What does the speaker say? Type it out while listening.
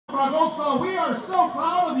Fragoso, we are so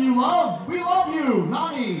proud of you, love. We love you,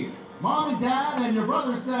 Nani. Mom and Dad and your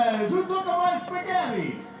brother says, who took my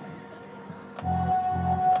spaghetti?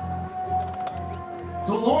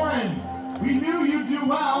 To Lauren, we knew you'd do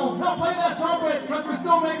well. Now play that trumpet, because we're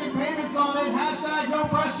still making payments on it. Hashtag no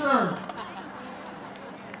pressure.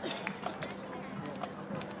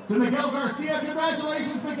 To Miguel Garcia,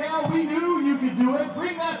 congratulations, Miguel. We knew you could do it.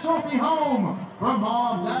 Bring that trophy home. From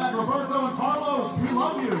Mom, Dad, Roberto, and Carlos, we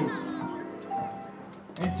love you.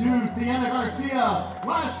 And to Sienna Garcia,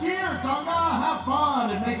 last year, Tonga, have fun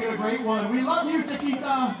and make it a great one. We love you,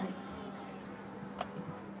 Chiquita.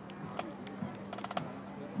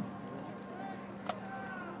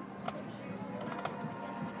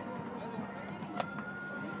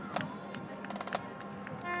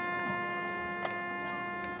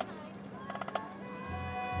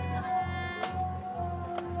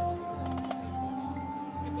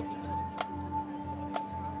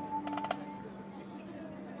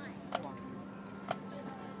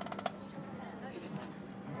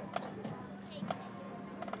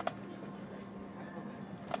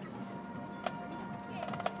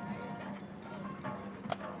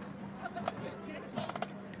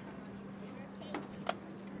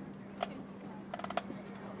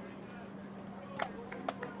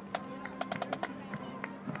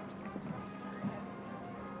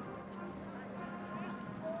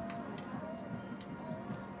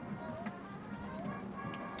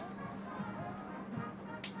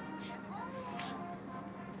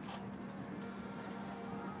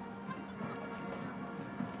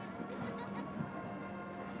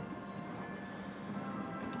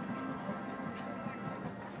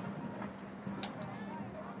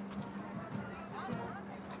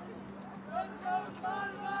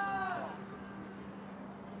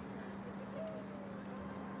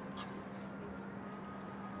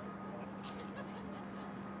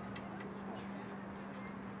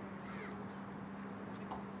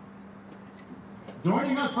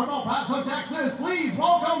 Joining us from El Paso, Texas, please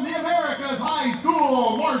welcome the America's High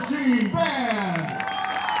School Marching Band.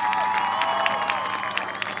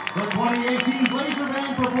 The 2018 Blazer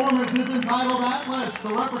Band performance is entitled Atlas.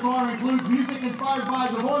 The repertoire includes music inspired by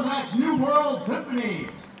Dvorak's New World Symphony.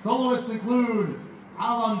 Soloists include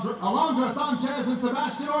Alondra Sanchez and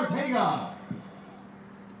Sebastian Ortega.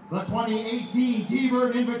 The 2018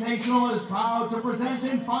 T-Bird Invitational is proud to present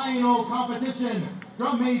in final competition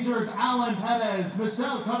drum majors Alan Perez,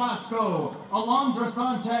 Michelle Carrasco, Alondra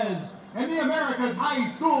Sanchez, and the America's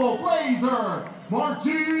High School Blazer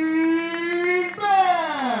Marching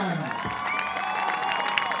Band.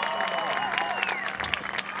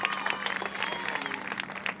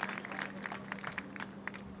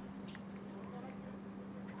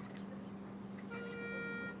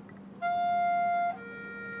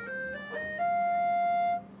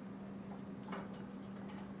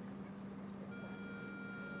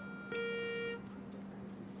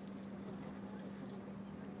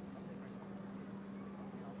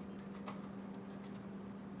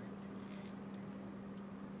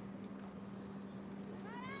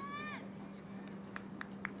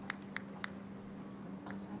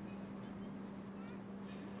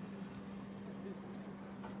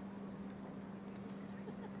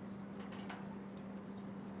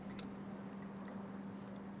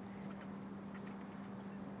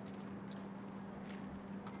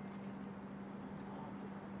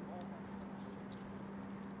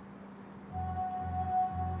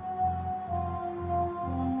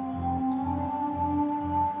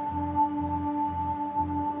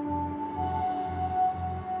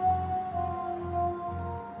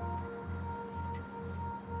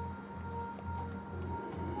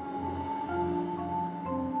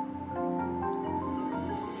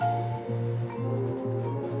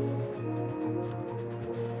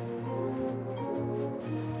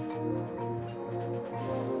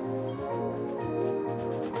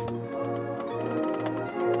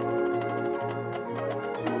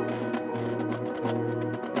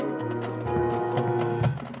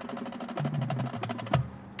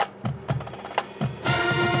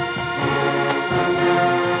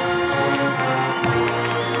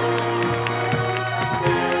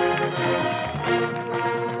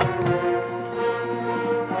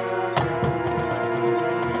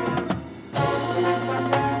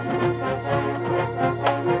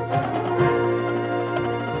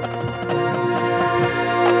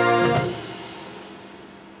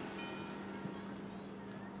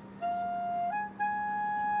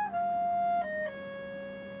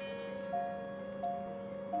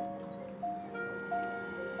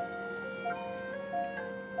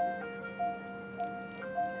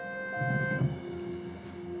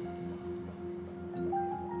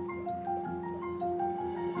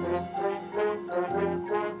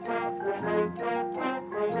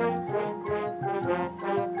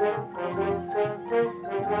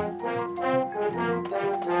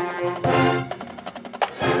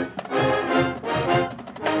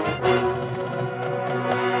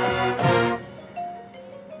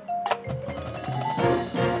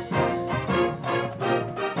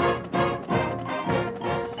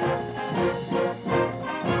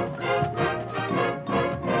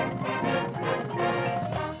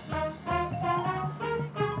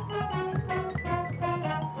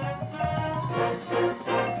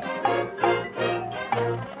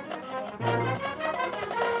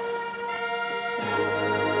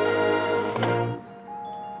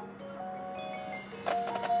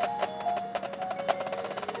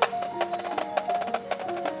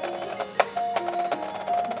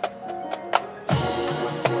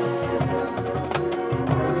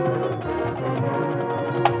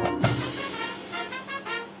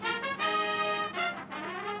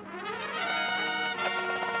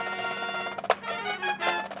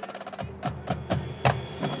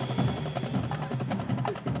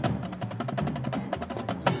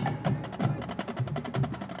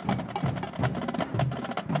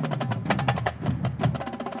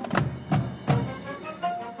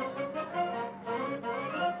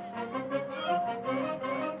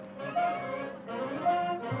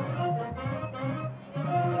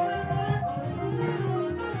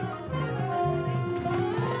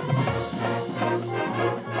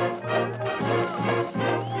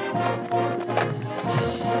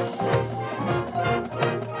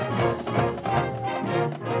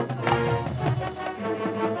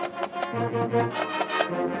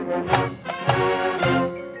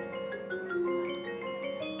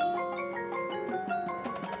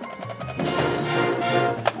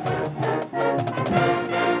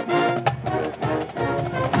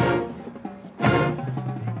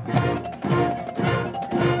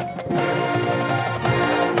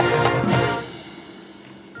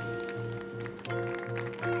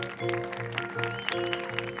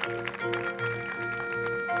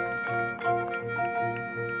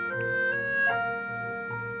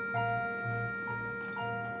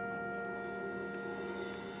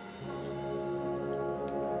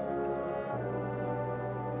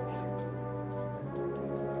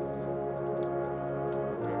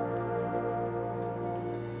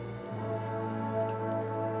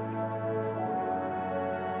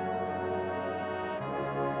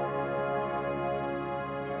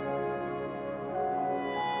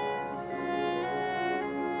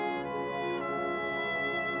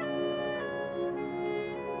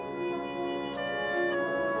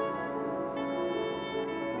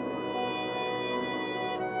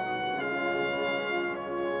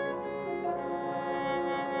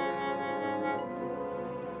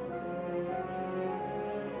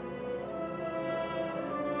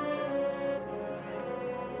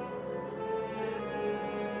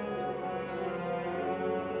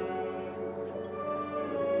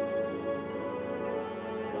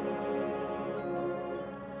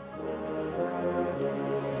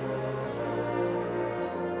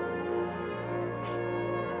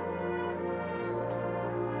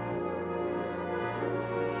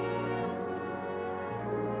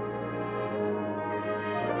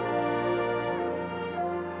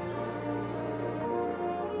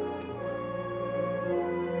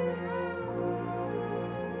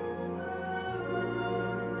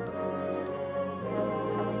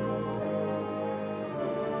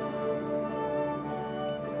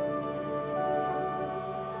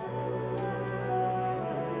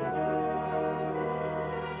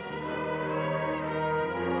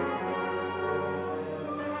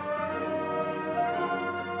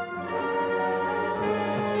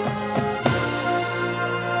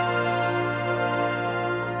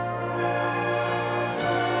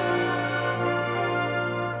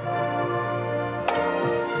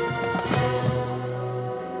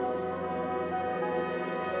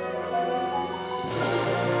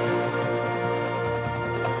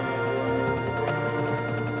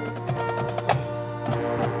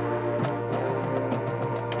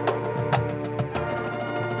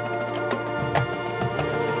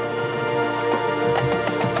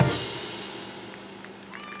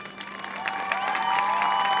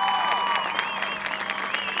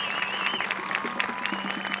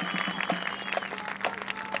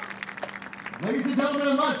 Ladies and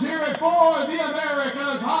gentlemen, let's hear it for the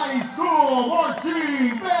America's High School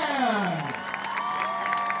Marching Band.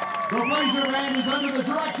 The Blazer Band is under the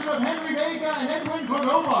direction of Henry Vega and Edwin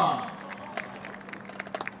Cordova.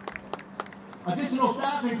 Additional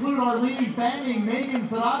staff include Arlene Fanning, Megan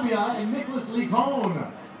Sarabia, and Nicholas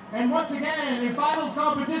Licone. And once again, in finals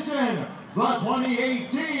competition, the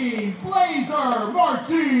 2018 Blazer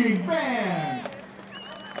Marching Band.